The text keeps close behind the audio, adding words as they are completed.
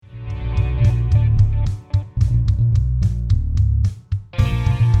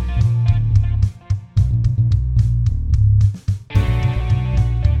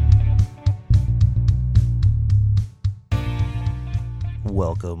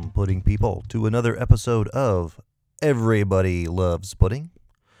Welcome, pudding people, to another episode of Everybody Loves Pudding.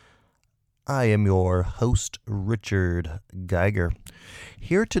 I am your host, Richard Geiger,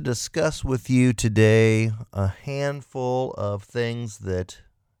 here to discuss with you today a handful of things that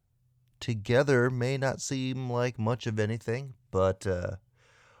together may not seem like much of anything, but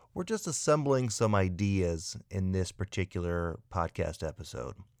we're just assembling some ideas in this particular podcast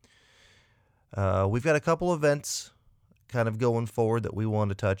episode. We've got a couple events kind of going forward that we want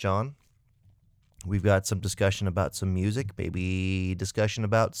to touch on. We've got some discussion about some music, maybe discussion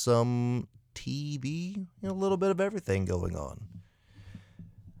about some TV, a little bit of everything going on.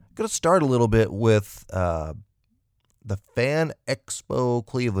 I'm going to start a little bit with the Fan Expo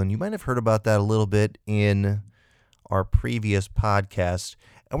Cleveland. You might have heard about that a little bit in our previous podcast,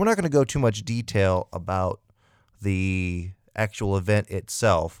 and we're not going to go too much detail about the actual event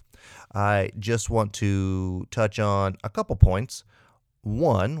itself. I just want to touch on a couple points.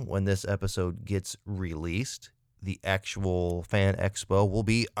 One, when this episode gets released, the actual Fan Expo will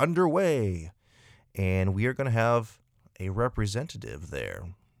be underway, and we are going to have a representative there.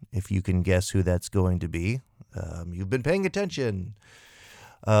 If you can guess who that's going to be, you've been paying attention.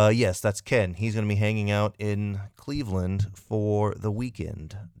 Yes, that's Ken. He's going to be hanging out in Cleveland for the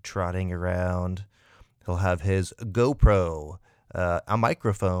weekend, trotting around. He'll have his GoPro, a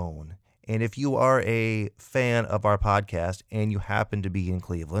microphone. And if you are a fan of our podcast and you happen to be in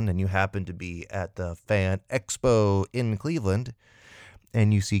Cleveland and you happen to be at the Fan Expo in Cleveland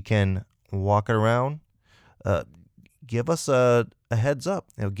and you see Ken walking around, give us a heads up.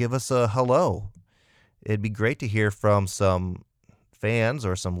 Give us a hello. It'd be great to hear from some fans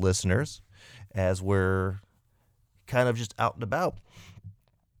or some listeners as we're kind of just out and about.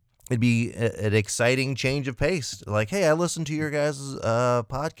 It'd be an exciting change of pace. Like, hey, I listened to your guys'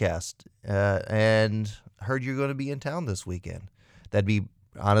 podcast and heard you're going to be in town this weekend. That'd be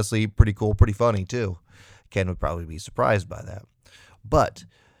honestly pretty cool, pretty funny too. Ken would probably be surprised by that. But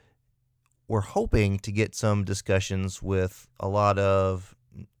we're hoping to get some discussions with a lot of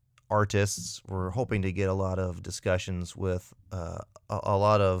artists. We're hoping to get a lot of discussions with a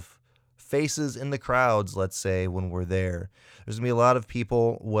lot of faces in the crowds, let's say, when we're there. There's going to be a lot of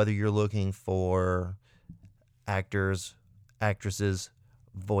people, whether you're looking for actors, actresses,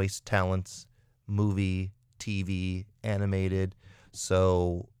 voice talents, movie, TV, animated.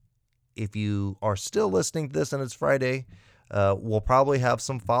 So if you are still listening to this and it's Friday, we'll probably have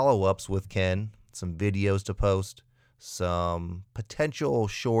some follow-ups with Ken, some videos to post, some potential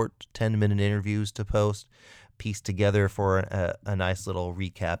short 10-minute interviews to post, pieced together for a nice little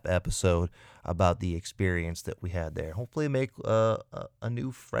recap episode about the experience that we had there. Hopefully make a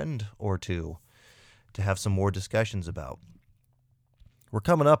new friend or two to have some more discussions about. We're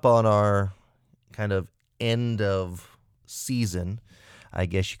coming up on our kind of end of season, I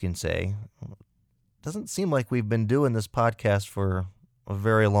guess you can say. Doesn't seem like we've been doing this podcast for a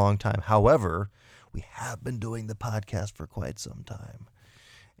very long time. However, we have been doing the podcast for quite some time.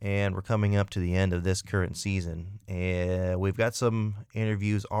 And we're coming up to the end of this current season. And we've got some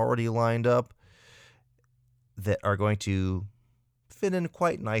interviews already lined up that are going to fit in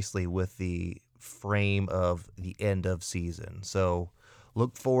quite nicely with the frame of the end of season. So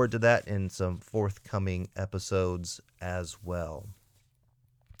look forward to that in some forthcoming episodes as well.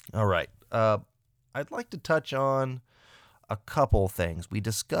 All right. I'd like to touch on a couple things. We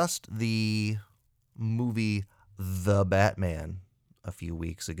discussed the movie The Batman a few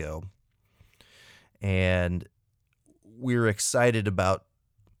weeks ago, and we're excited about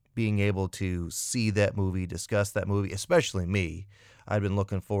being able to see that movie, discuss that movie, especially me. I've been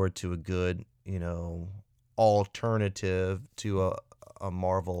looking forward to a good, alternative to a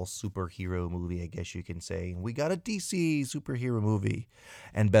Marvel superhero movie, I guess you can say. We got a DC superhero movie,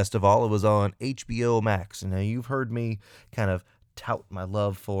 and best of all, it was on HBO Max. And now you've heard me kind of tout my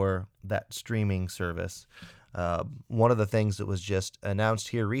love for that streaming service. One of the things that was just announced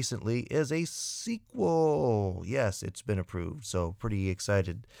here recently is a sequel. Yes, it's been approved. So pretty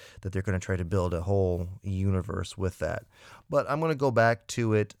excited that they're going to try to build a whole universe with that. But I'm going to go back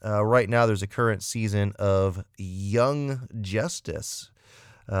to it. Right now, there's a current season of Young Justice.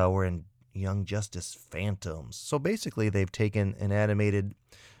 We're in Young Justice Phantoms. So basically, they've taken an animated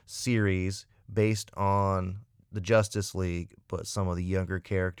series based on the Justice League, put some of the younger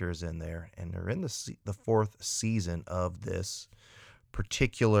characters in there, and they're in the fourth season of this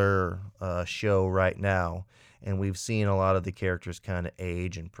particular show right now. And we've seen a lot of the characters kind of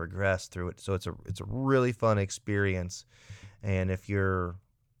age and progress through it. So it's a really fun experience. And if you're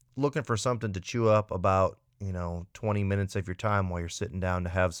looking for something to chew up about, 20 minutes of your time while you're sitting down to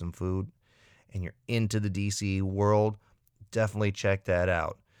have some food, and you're into the DC world, definitely check that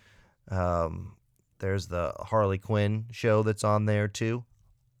out. There's the Harley Quinn show that's on there too.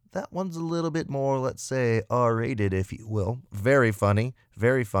 That one's a little bit more, let's say, R-rated, if you will. Very funny,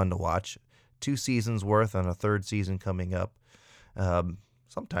 very fun to watch. 2 seasons worth and a 3rd season coming up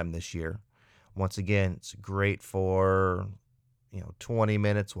sometime this year. Once again, it's great for 20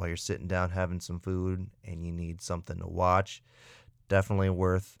 minutes while you're sitting down having some food and you need something to watch. Definitely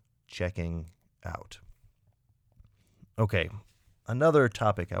worth checking out. Okay, another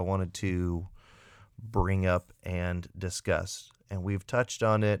topic I wanted to bring up and discuss, and we've touched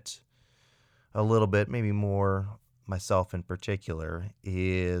on it a little bit, maybe more myself in particular,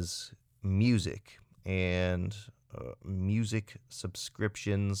 is music and music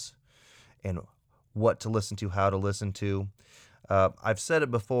subscriptions and what to listen to, how to listen to. I've said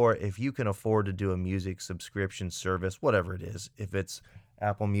it before, if you can afford to do a music subscription service, whatever it is, if it's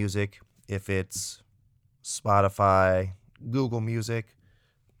Apple Music, if it's Spotify, Google Music,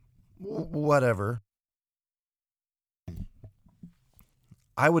 whatever,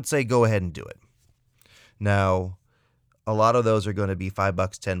 I would say go ahead and do it. Now, a lot of those are going to be $5,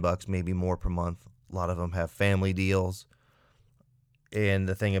 $10, maybe more per month. A lot of them have family deals. And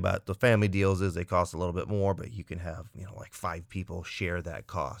the thing about the family deals is they cost a little bit more, but you can have, like 5 people share that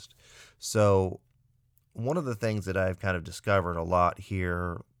cost. So one of the things that I've kind of discovered a lot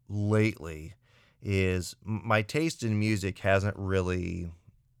here lately is my taste in music hasn't really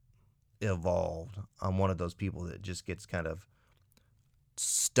evolved. I'm one of those people that just gets kind of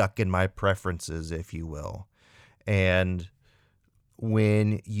stuck in my preferences, if you will. And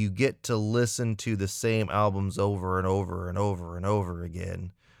when you get to listen to the same albums over and over and over and over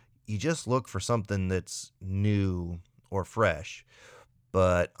again, you just look for something that's new or fresh.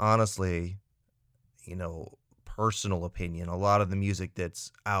 But honestly, personal opinion, a lot of the music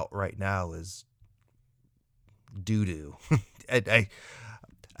that's out right now is doo-doo. I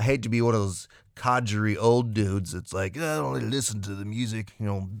hate to be one of those codgery old dudes that's like, I only listen to the music,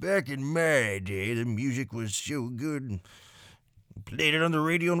 back in my day, the music was so good and played it on the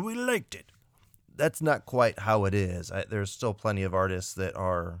radio and we liked it. That's not quite how it is. There's still plenty of artists that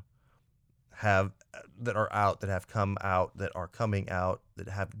are out, that have come out, that are coming out, that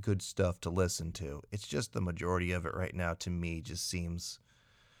have good stuff to listen to. It's just the majority of it right now, to me, just seems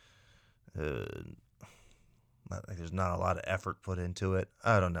like there's not a lot of effort put into it.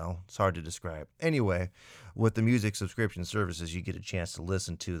 I don't know. It's hard to describe. Anyway, with the music subscription services, you get a chance to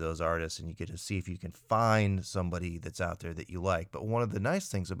listen to those artists and you get to see if you can find somebody that's out there that you like. But one of the nice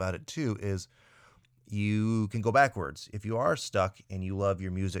things about it, too, is you can go backwards. If you are stuck and you love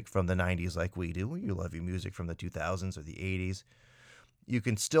your music from the 90s like we do, or you love your music from the 2000s or the 80s, you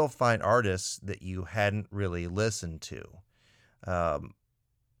can still find artists that you hadn't really listened to.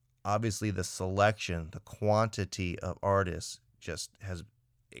 Obviously, the selection, the quantity of artists just has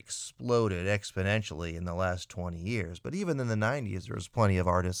exploded exponentially in the last 20 years. But even in the 90s, there was plenty of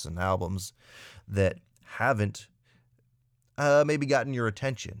artists and albums that haven't maybe gotten your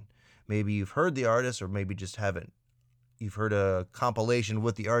attention. Maybe you've heard the artist, or maybe just haven't. You've heard a compilation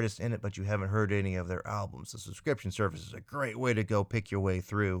with the artist in it, but you haven't heard any of their albums. The subscription service is a great way to go pick your way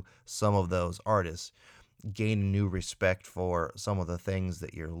through some of those artists, gain a new respect for some of the things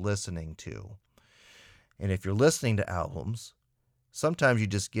that you're listening to. And if you're listening to albums, sometimes you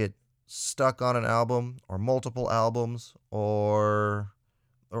just get stuck on an album or multiple albums or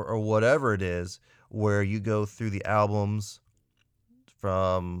whatever it is, where you go through the albums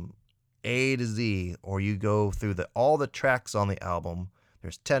from A to Z, or you go through all the tracks on the album.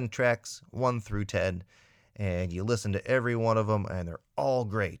 There's 10 tracks, 1 through 10, and you listen to every one of them, and they're all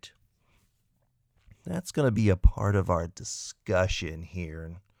great. That's going to be a part of our discussion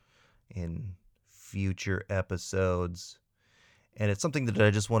here in future episodes. And it's something that I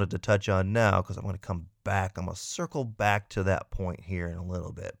just wanted to touch on now because I'm going to come back. I'm going to circle back to that point here in a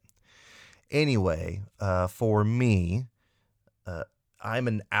little bit. Anyway, for me, I'm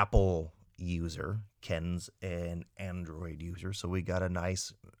an Apple user. Ken's an Android user. So we got a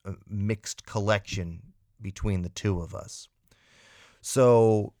nice mixed collection between the two of us.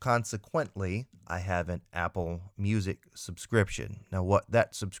 So consequently, I have an Apple Music subscription. Now, what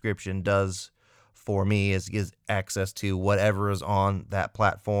that subscription does for me is gives access to whatever is on that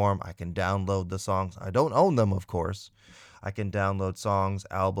platform. I can download the songs. I don't own them, of course. I can download songs,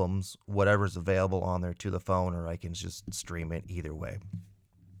 albums, whatever's available on there to the phone, or I can just stream it either way.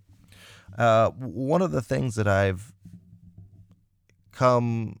 One of the things that I've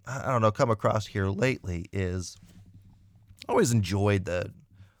come across here lately is I always enjoyed the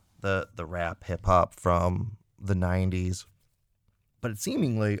rap hip hop from the 90s, but it's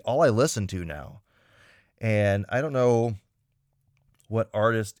seemingly all I listen to now. And I don't know what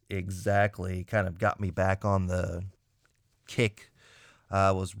artist exactly kind of got me back on the kick.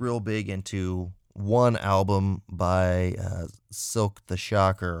 I was real big into one album by Silk the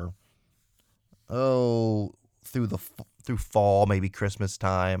Shocker. Oh, through fall, maybe Christmas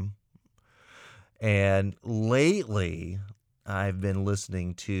time. And lately, I've been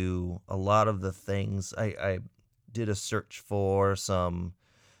listening to a lot of the things. I did a search for some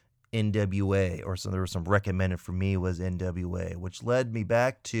NWA, or some there was some recommended for me was NWA, which led me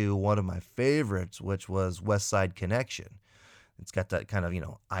back to one of my favorites, which was West Side Connection. It's got that kind of,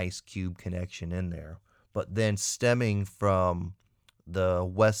 Ice Cube connection in there. But then stemming from the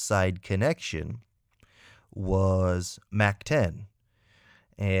West Side Connection was Mac 10.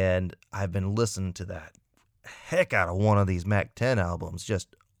 And I've been listening to that heck out of one of these Mac 10 albums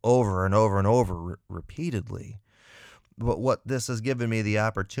just over and over and over repeatedly. But what this has given me the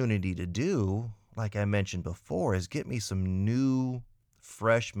opportunity to do, like I mentioned before, is get me some new,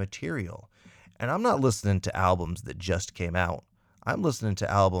 fresh material. And I'm not listening to albums that just came out. I'm listening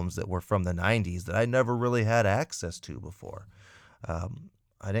to albums that were from the 90s that I never really had access to before.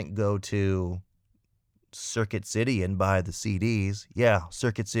 I didn't go to Circuit City and buy the CDs. Yeah,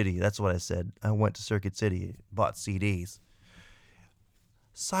 Circuit City, that's what I said. I went to Circuit City, bought CDs.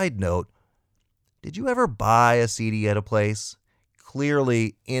 Side note, did you ever buy a CD at a place,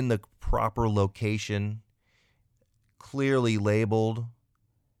 clearly in the proper location, clearly labeled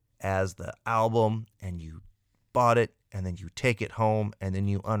as the album, and you bought it, and then you take it home, and then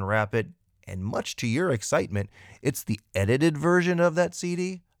you unwrap it, and much to your excitement, it's the edited version of that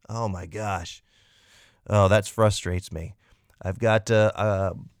CD? Oh my gosh. Oh, that frustrates me. I've got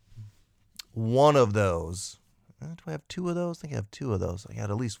one of those. Do I have two of those? I think I have two of those. I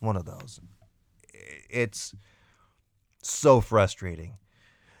got at least one of those. It's so frustrating.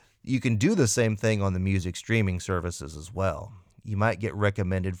 You can do the same thing on the music streaming services as well. You might get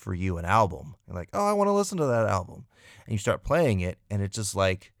recommended for you an album. You're like, oh, I want to listen to that album. And you start playing it, and it's just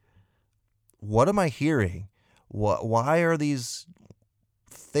like, what am I hearing? Why are these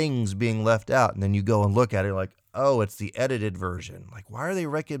things being left out? And then you go and look at it like, oh, it's the edited version. Like, why are they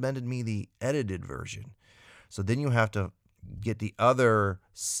recommending me the edited version? So then you have to get the other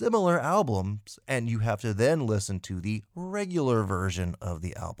similar albums, and you have to then listen to the regular version of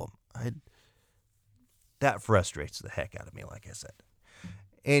the album. That frustrates the heck out of me, like I said.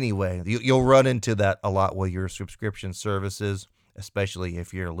 Anyway, you'll run into that a lot with your subscription services, especially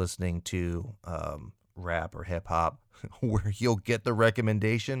if you're listening to rap or hip hop, where you'll get the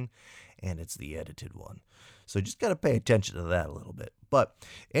recommendation and it's the edited one. So just got to pay attention to that a little bit. But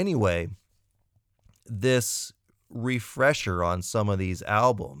anyway, this refresher on some of these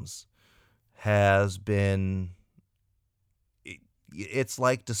albums has been, it's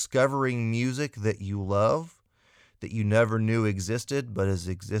like discovering music that you love, that you never knew existed, but has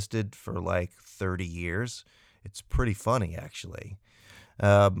existed for like 30 years. It's pretty funny, actually.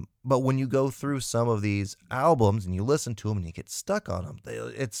 But when you go through some of these albums and you listen to them and you get stuck on them,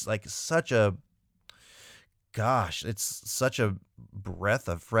 it's like such a breath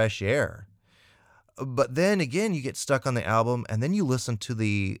of fresh air. But then again, you get stuck on the album, and then you listen to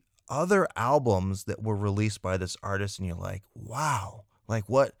the other albums that were released by this artist, and you're like, wow, like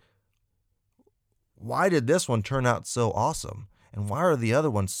what? Why did this one turn out so awesome? And why are the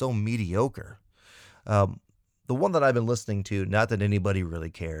other ones so mediocre? The one that I've been listening to, not that anybody really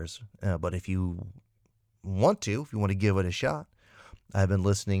cares, but if you want to give it a shot, I've been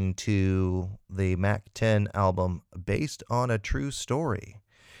listening to the Mac 10 album Based on a True Story.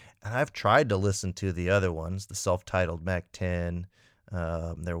 And I've tried to listen to the other ones, the self-titled Mac 10.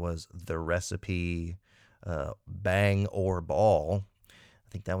 There was The Recipe, Bang or Ball. I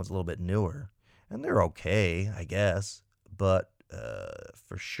think that one's a little bit newer. And they're okay, I guess. But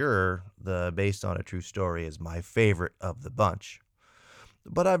for sure, the Based on a True Story is my favorite of the bunch.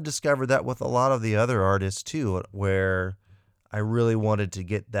 But I've discovered that with a lot of the other artists too, where I really wanted to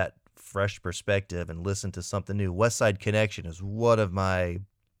get that fresh perspective and listen to something new. West Side Connection is one of my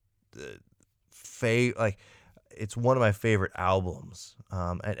it's one of my favorite albums.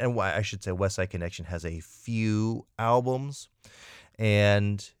 And why I should say West Side Connection has a few albums.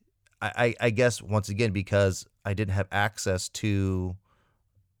 And I guess, once again, because I didn't have access to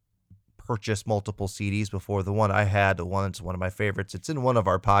purchase multiple CDs before, the one I had, it's one of my favorites. It's in one of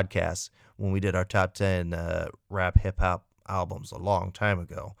our podcasts when we did our top 10 rap hip hop albums a long time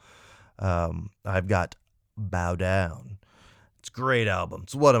ago. I've got Bow Down. It's a great album.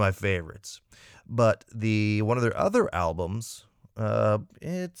 It's one of my favorites. But one of their other albums,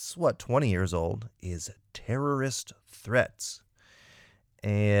 it's 20 years old, is Terrorist Threats.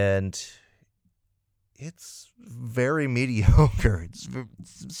 And it's very mediocre. It's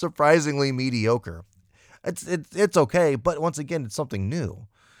surprisingly mediocre. It's okay, but once again, it's something new.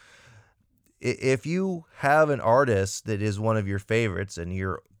 If you have an artist that is one of your favorites and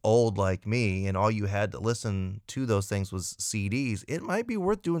you're old like me and all you had to listen to those things was CDs, it might be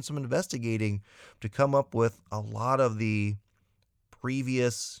worth doing some investigating to come up with a lot of the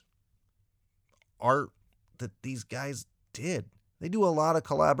previous art that these guys did. They do a lot of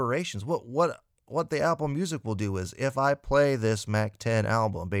collaborations. What the Apple Music will do is, if I play this Mac 10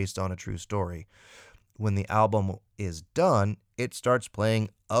 album based on a true story, when the album is done, it starts playing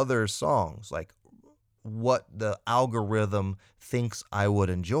other songs, like what the algorithm thinks I would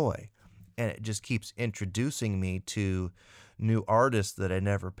enjoy. And it just keeps introducing me to new artists that I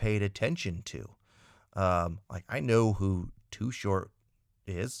never paid attention to. Like, I know who Too Short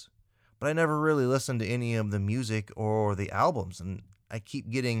is, but I never really listened to any of the music or the albums. And I keep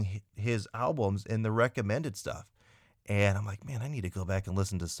getting his albums in the recommended stuff. And I'm like, man, I need to go back and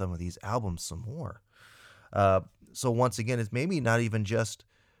listen to some of these albums some more. So once again, it's maybe not even just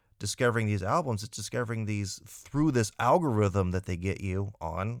discovering these albums, it's discovering these through this algorithm that they get you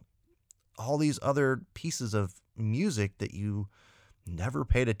on all these other pieces of music that you never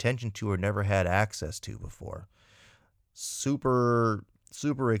paid attention to or never had access to before. Super,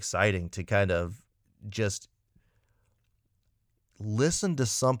 super exciting to kind of just listen to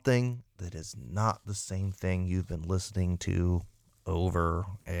something that is not the same thing you've been listening to over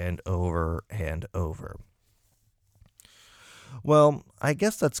and over and over. Well, I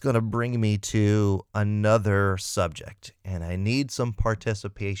guess that's going to bring me to another subject, and I need some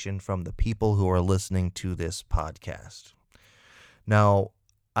participation from the people who are listening to this podcast. Now,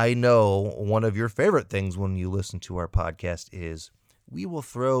 I know one of your favorite things when you listen to our podcast is we will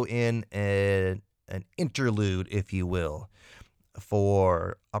throw in an interlude, if you will,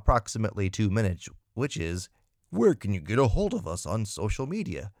 for approximately 2 minutes, which is, where can you get a hold of us on social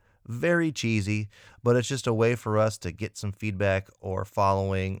media? Very cheesy, but it's just a way for us to get some feedback or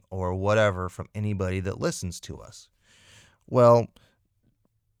following or whatever from anybody that listens to us. Well,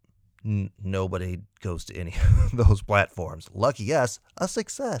 nobody goes to any of those platforms. Lucky us, a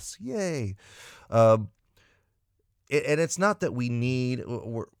success. Yay. And it's not that we need,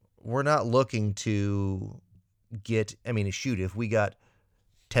 we're not looking to get, I mean, shoot, if we got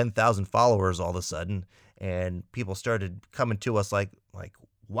 10,000 followers all of a sudden and people started coming to us like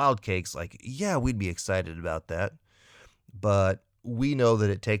wild cakes, like, yeah, we'd be excited about that. But we know that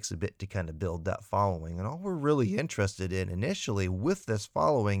it takes a bit to kind of build that following. And all we're really interested in initially with this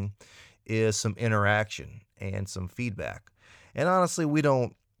following is some interaction and some feedback. And honestly, we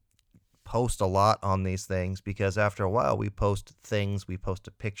don't post a lot on these things because after a while we post things, we post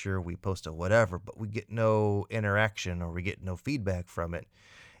a picture, we post a whatever, but we get no interaction or we get no feedback from it.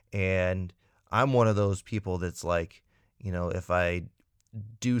 And I'm one of those people that's like, if I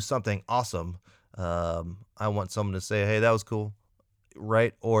do something awesome, I want someone to say, hey, that was cool,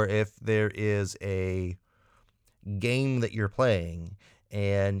 right? Or if there is a game that you're playing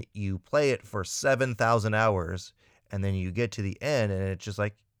and you play it for 7,000 hours and then you get to the end and it's just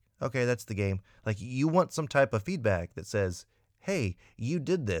like, okay, that's the game. Like, you want some type of feedback that says, hey, you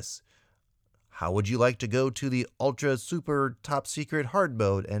did this. How would you like to go to the ultra super top secret hard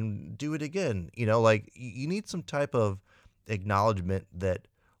mode and do it again? Like, you need some type of acknowledgement that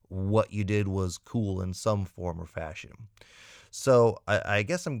what you did was cool in some form or fashion. So I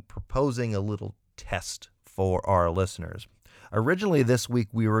guess I'm proposing a little test for our listeners. Originally this week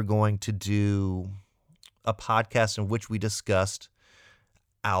we were going to do a podcast in which we discussed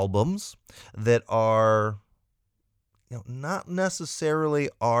albums that are not necessarily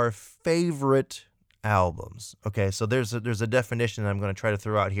our favorite albums. Okay, so there's a definition that I'm going to try to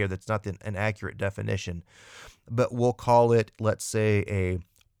throw out here that's not an accurate definition, but we'll call it, let's say, a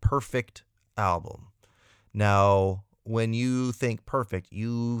perfect album. Now, when you think perfect,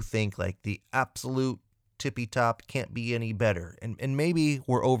 you think like the absolute tippy top, can't be any better. And maybe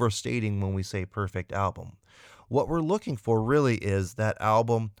we're overstating when we say perfect album. What we're looking for really is that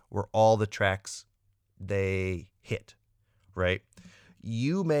album where all the tracks, they hit, right?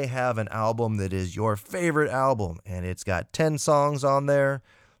 You may have an album that is your favorite album and it's got 10 songs on there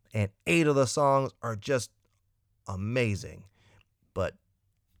and 8 of the songs are just amazing, but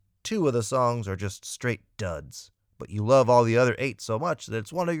 2 of the songs are just straight duds. But you love all the other 8 so much that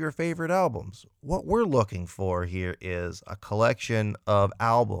it's one of your favorite albums. What we're looking for here is a collection of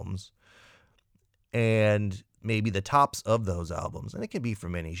albums and maybe the tops of those albums. And it can be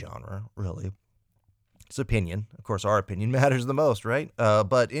from any genre, really. It's opinion. Of course, our opinion matters the most, right?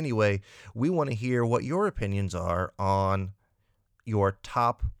 But anyway, we want to hear what your opinions are on your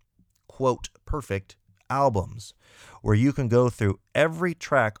top, quote, perfect albums where you can go through every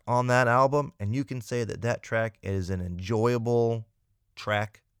track on that album and you can say that that track is an enjoyable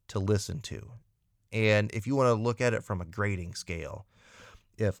track to listen to. And if you want to look at it from a grading scale,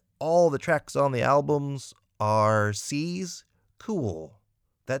 if all the tracks on the albums are C's, cool.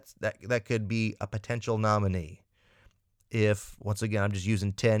 That could be a potential nominee. If, once again, I'm just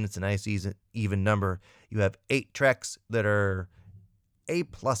using 10, it's a nice even number, you have 8 tracks that are A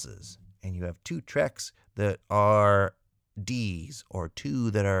pluses, and you have 2 tracks that are D's or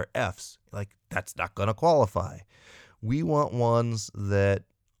 2 that are F's, like that's not going to qualify. We want ones that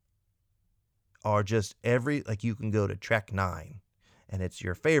are just like you can go to track 9 and it's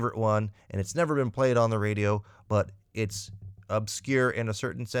your favorite one and it's never been played on the radio, but it's obscure in a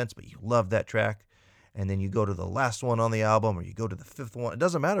certain sense, but you love that track. And then you go to the last one on the album or you go to the 5th one. It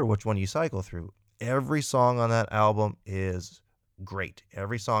doesn't matter which one you cycle through. Every song on that album is great.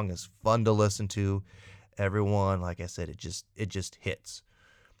 Every song is fun to listen to. Everyone, like I said, it just hits.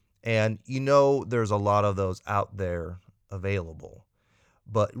 And there's a lot of those out there available.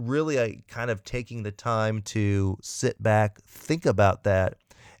 But really, kind of taking the time to sit back, think about that,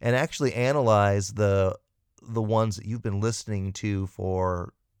 and actually analyze the ones that you've been listening to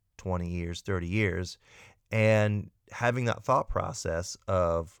for 20 years, 30 years, and having that thought process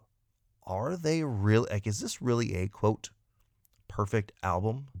of, are they really, like, is this really a, quote, perfect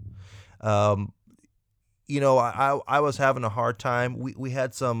album? I was having a hard time. We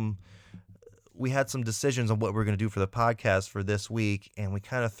had some decisions on what we're going to do for the podcast for this week, and we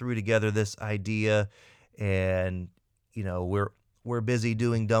kind of threw together this idea, and we're busy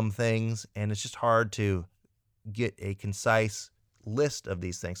doing dumb things, and it's just hard to get a concise list of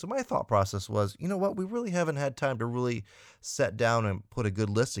these things. So my thought process was, you know what, we really haven't had time to really sit down and put a good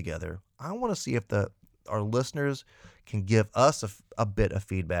list together. I want to see if our listeners can give us a bit of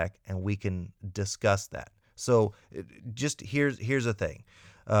feedback and we can discuss that. So just here's the thing.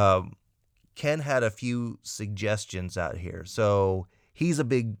 Ken had a few suggestions out here. So he's a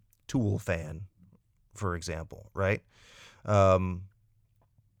big Tool fan, for example, right?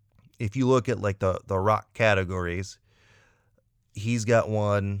 If you look at like the rock categories, he's got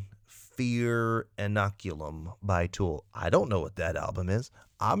one, Fear Inoculum by Tool. I don't know what that album is.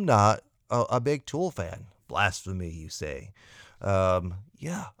 I'm not a big Tool fan. Blasphemy, you say.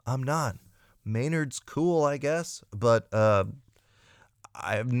 Yeah, I'm not. Maynard's cool, I guess, but I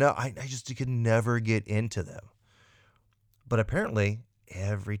just could never get into them. But apparently,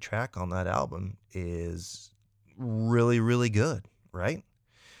 every track on that album is really, really good, right?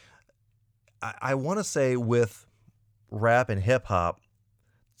 I want to say with rap and hip hop,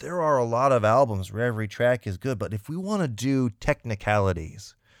 there are a lot of albums where every track is good, but if we want to do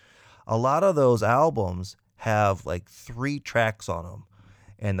technicalities, a lot of those albums have like 3 tracks on them,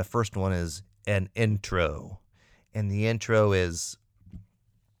 and the first one is an intro, and the intro is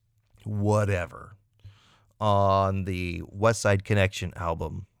whatever. On the West Side Connection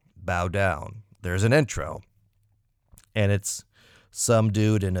album, Bow Down, there's an intro, and it's some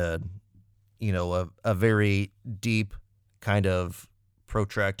dude in a very deep, kind of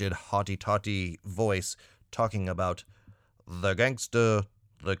protracted, haughty-taughty voice talking about the gangster,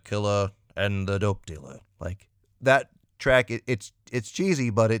 the killer, and the dope dealer. Like, that track, it's cheesy,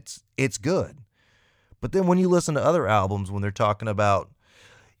 but it's good. But then when you listen to other albums, when they're talking about,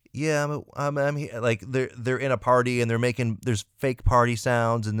 yeah, I'm here, like they're in a party and there's fake party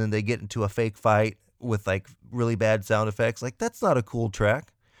sounds, and then they get into a fake fight with like really bad sound effects. Like, that's not a cool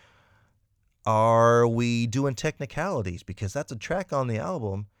track. Are we doing technicalities? Because that's a track on the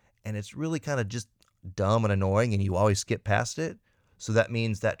album, and it's really kind of just dumb and annoying, and you always skip past it. So that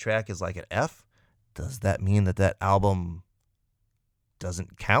means that track is like an F. Does that mean that album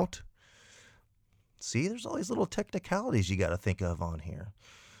doesn't count? See, there's all these little technicalities you got to think of on here.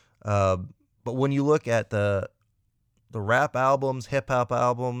 But when you look at the rap albums, hip hop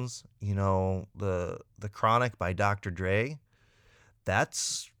albums, the Chronic by Dr. Dre,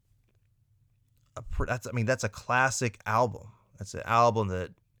 that's a classic album. That's an album that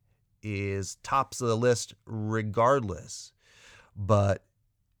is tops of the list regardless, but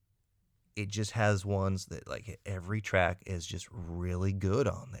it just has ones that, like, every track is just really good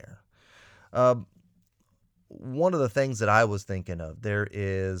on there. One of the things that I was thinking of, there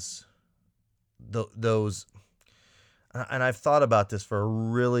is those, and I've thought about this for a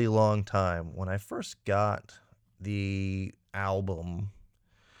really long time. When I first got the album,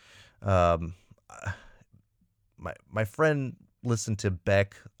 my friend listened to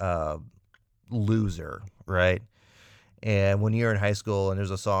Beck, Loser, right? And when you're in high school and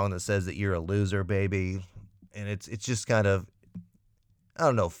there's a song that says that you're a loser, baby, and it's just kind of, I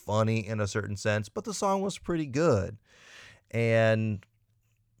don't know, funny in a certain sense, but the song was pretty good. And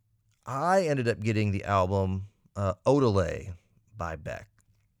I ended up getting the album Odelay by Beck.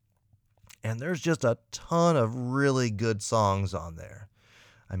 And there's just a ton of really good songs on there.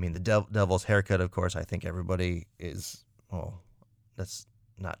 I mean, the Devil's Haircut, of course, I think everybody is, well, that's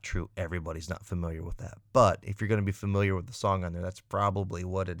not true. Everybody's not familiar with that. But if you're going to be familiar with the song on there, that's probably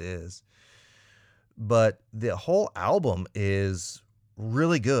what it is. But the whole album is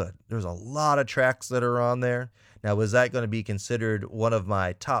really good. There's a lot of tracks that are on there. Now, was that going to be considered one of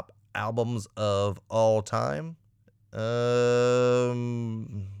my top albums of all time? No,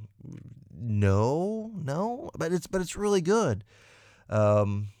 but it's really good.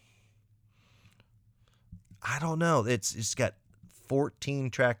 Um, I don't know. It's got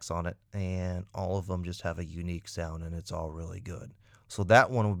 14 tracks on it, and all of them just have a unique sound, and it's all really good. So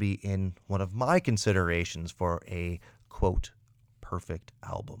that one would be in one of my considerations for a quote perfect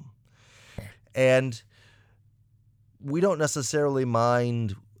album. And we don't necessarily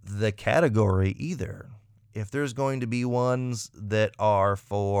mind the category either. If there's going to be ones that are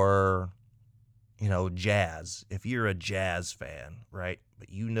for, jazz, if you're a jazz fan, right? But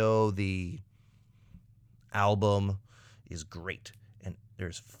the album is great and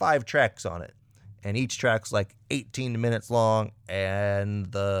there's 5 tracks on it and each track's like 18 minutes long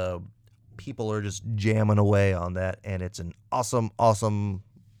and the people are just jamming away on that and it's an awesome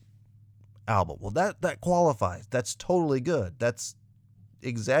album. Well, that qualifies. That's totally good. That's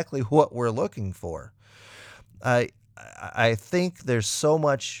exactly what we're looking for. I think there's so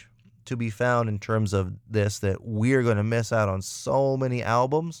much to be found in terms of this that we're going to miss out on so many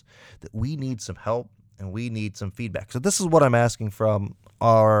albums that we need some help and we need some feedback. So this is what I'm asking from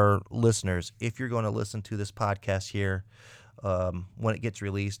our listeners. If you're going to listen to this podcast here when it gets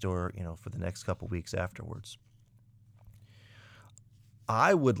released or, for the next couple weeks afterwards,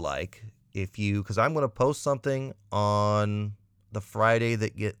 I would like because I'm going to post something on the Friday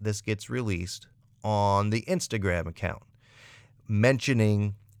that this gets released on the Instagram account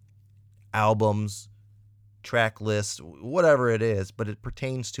mentioning albums, track lists, whatever it is, but it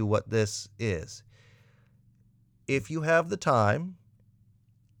pertains to what this is. If you have the time,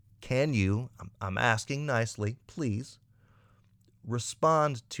 can you, I'm asking nicely, please,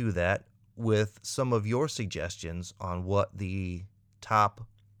 respond to that with some of your suggestions on what the top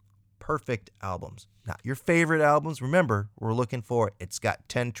perfect albums, not your favorite albums. Remember, we're looking for it's got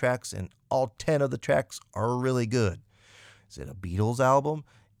 10 tracks and all 10 of the tracks are really good. Is it a Beatles album?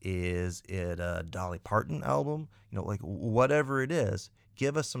 Is it a Dolly Parton album? Whatever it is,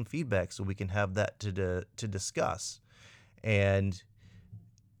 give us some feedback so we can have that to discuss. And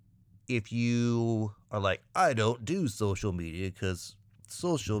if you are like, I don't do social media because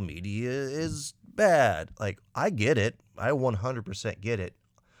social media is bad. I get it. I 100% get it.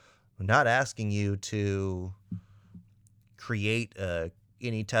 I'm not asking you to create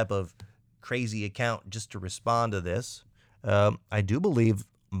any type of crazy account just to respond to this. I do believe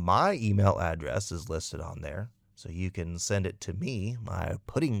my email address is listed on there, so you can send it to me, my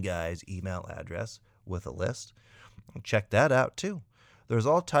Pudding Guys email address with a list. Check that out too. There's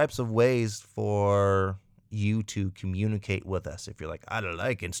all types of ways for you to communicate with us. If you're like, I don't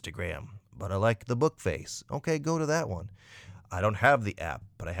like Instagram, but I like the book face. Okay, go to that one. I don't have the app,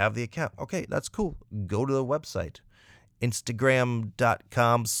 but I have the account. Okay, that's cool. Go to the website,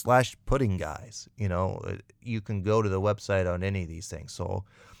 Instagram.com/puddingguys. You can go to the website on any of these things. So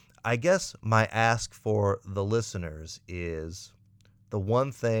I guess my ask for the listeners is the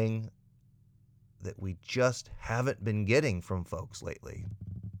one thing that we just haven't been getting from folks lately: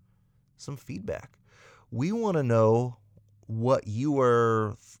 some feedback. We want to know what you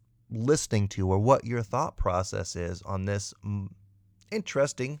are listening to or what your thought process is on this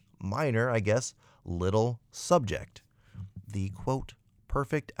interesting, minor, I guess, little subject, the quote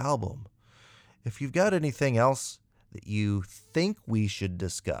perfect album. If you've got anything else that you think we should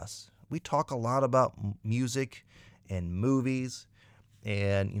discuss, we talk a lot about music and movies,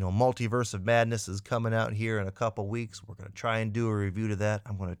 and Multiverse of Madness is coming out here in a couple weeks. We're going to try and do a review to that.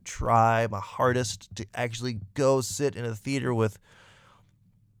 I'm going to try my hardest to actually go sit in a theater with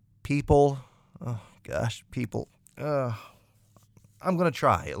people. People. I'm going to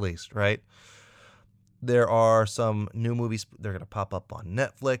try at least, right? There are some new movies. They're going to pop up on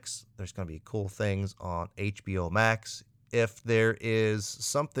Netflix. There's going to be cool things on HBO Max. If there is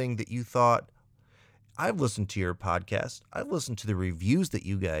something that you thought, I've listened to your podcast, I've listened to the reviews that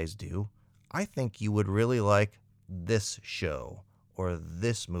you guys do, I think you would really like this show or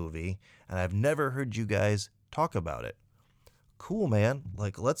this movie, and I've never heard you guys talk about it. Cool, man.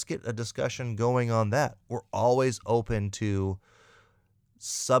 Let's get a discussion going on that. We're always open to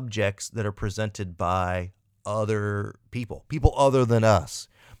subjects that are presented by other people other than us.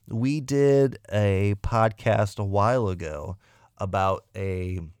 We did a podcast a while ago about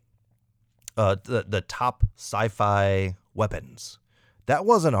the top sci-fi weapons. That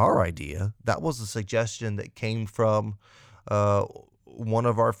wasn't our idea. That was a suggestion that came from one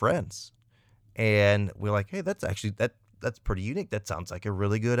of our friends, and we're like, hey, that's pretty unique. That sounds like a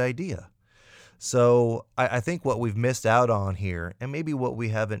really good idea. So I think what we've missed out on here, and maybe what we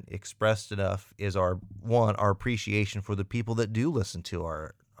haven't expressed enough, is our appreciation for the people that do listen to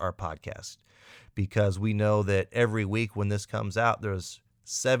our podcast, because we know that every week when this comes out, there's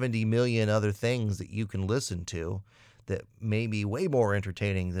 70 million other things that you can listen to that may be way more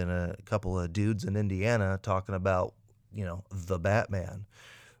entertaining than a couple of dudes in Indiana talking about, the Batman.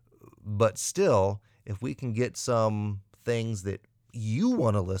 But still, if we can get some things that you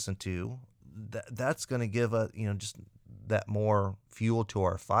want to listen to, that's going to give us, just that more fuel to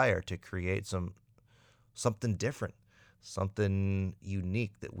our fire to create something different, something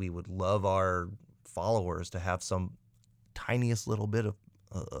unique that we would love our followers to have some tiniest little bit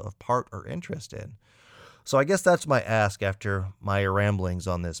of part or interest in. So I guess that's my ask after my ramblings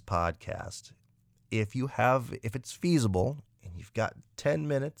on this podcast. If it's feasible and you've got 10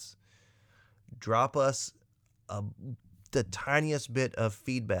 minutes, drop us the tiniest bit of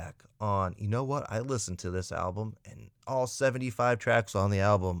feedback on, I listened to this album and all 75 tracks on the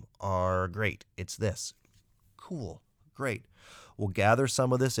album are great. It's this. Cool. Great. We'll gather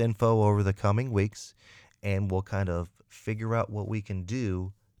some of this info over the coming weeks, and we'll kind of figure out what we can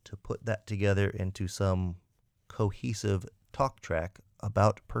do to put that together into some cohesive talk track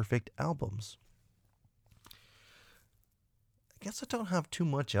about perfect albums. I guess I don't have too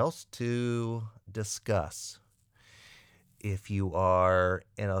much else to discuss. If you are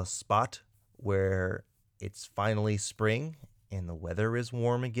in a spot where it's finally spring and the weather is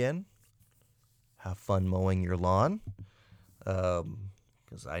warm again, have fun mowing your lawn,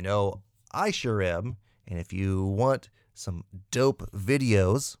 because I know I sure am. And if you want some dope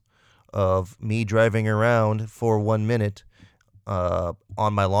videos of me driving around for 1 minute on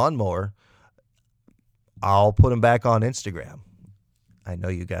my lawnmower, I'll put them back on Instagram. I know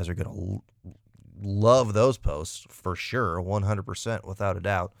you guys are going to love those posts for sure, 100%, without a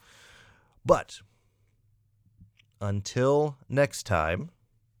doubt. But until next time,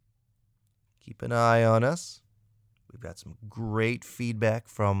 keep an eye on us. We've got some great feedback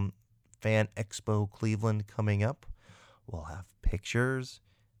from Fan Expo Cleveland coming up. We'll have pictures,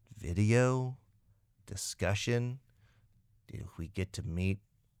 video, discussion. Did we get to meet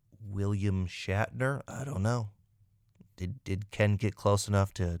William Shatner? I don't know. Did Ken get close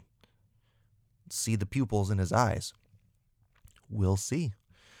enough to see the pupils in his eyes? We'll see.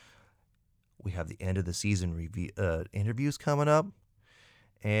 We have the end of the season review interviews coming up,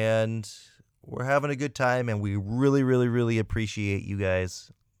 and we're having a good time, and we really, really, really appreciate you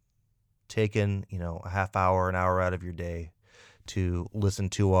guys taking, a half hour, an hour out of your day to listen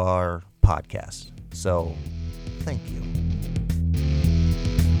to our podcast. So, thank you.